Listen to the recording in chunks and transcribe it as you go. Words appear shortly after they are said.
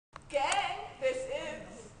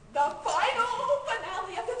the final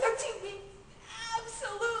finale of the 13-week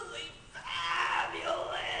absolutely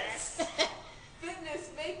fabulous fitness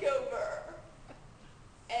makeover.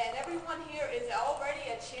 And everyone here is already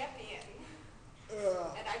a champion.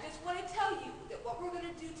 And I just want to tell you that what we're going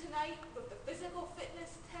to do tonight with the physical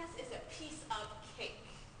fitness test is a piece of cake.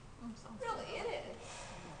 Really, it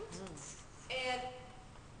is. And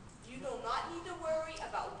you do not need to worry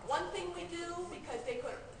about one thing we do because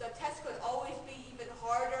the test could always be even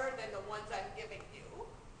harder than the ones I'm giving you.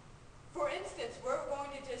 For instance, we're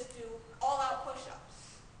going to just do all-out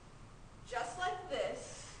push-ups. Just like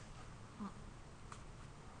this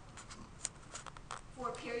for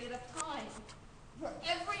a period of time. For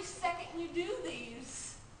every second you do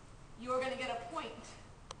these, you're going to get a point.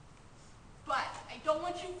 But I don't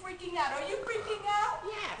want you freaking out. Are you freaking out?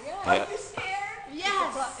 Yes. Are you scared?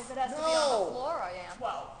 Yes. If it has to be on the floor, I am.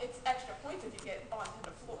 Well, it's extra points if you get onto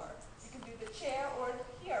the floor. You can do the chair or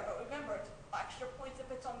here, but remember, it's extra points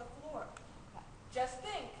if it's on the floor. Just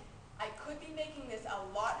think, I could be making this a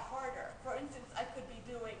lot harder. For instance, I could be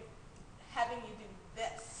having you do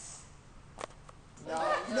this.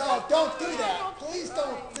 No, don't do that. Please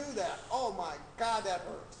don't do that. Oh my God, that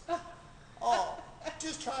hurts. Oh,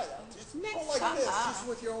 just try that. Just go like this, just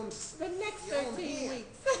with your own. The next 13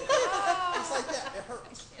 weeks. Just like that. It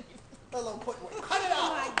hurts. Let alone put weight. Cut it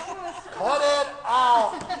Oh my out. gosh. Cut it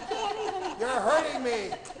out. You're hurting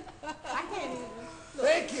me. I can't even.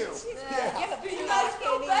 Thank you. Yeah. Do you guys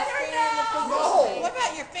feel better now? No. What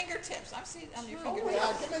about your fingertips? I'm seeing on your fingertips.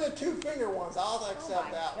 Yeah, give me the 2-finger ones. I'll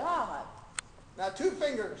accept that one. God. Now 2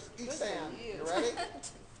 fingers each hand. you. You ready?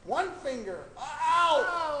 1 finger. Ow!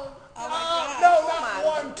 Oh, Oh my God. No,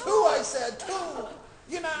 not 1. 2, I said 2.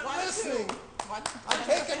 You're not 1, 2. listening. 1, I'm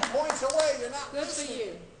taking points away. You're not Good for listening.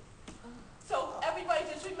 you. So everybody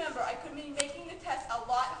just remember, I could be making the test a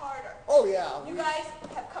lot harder. Oh, yeah. You guys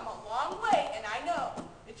have come a long way, and I know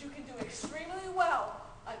that you can do extremely well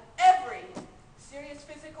on every serious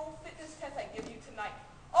physical fitness test I give you tonight.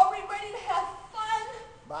 Are we ready to have fun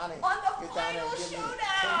Bonnie, on the get down there final and give me 10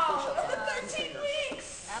 showdown push-ups of the on 2 13 fingers.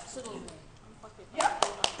 weeks? absolutely. Yep.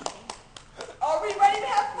 Are we ready to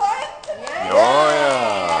have fun tonight? Oh,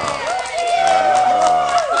 yeah.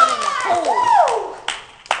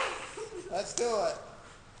 Let's do it.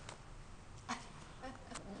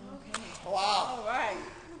 Wow, All right.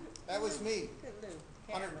 that was me Good Lou.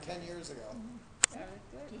 110 years ago. Very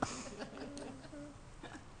good.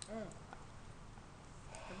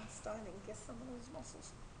 I'm starting to get some of those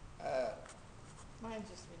muscles. Mine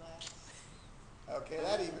just relaxed. Okay,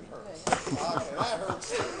 that even hurts. Okay, that hurts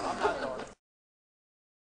too. I'm not going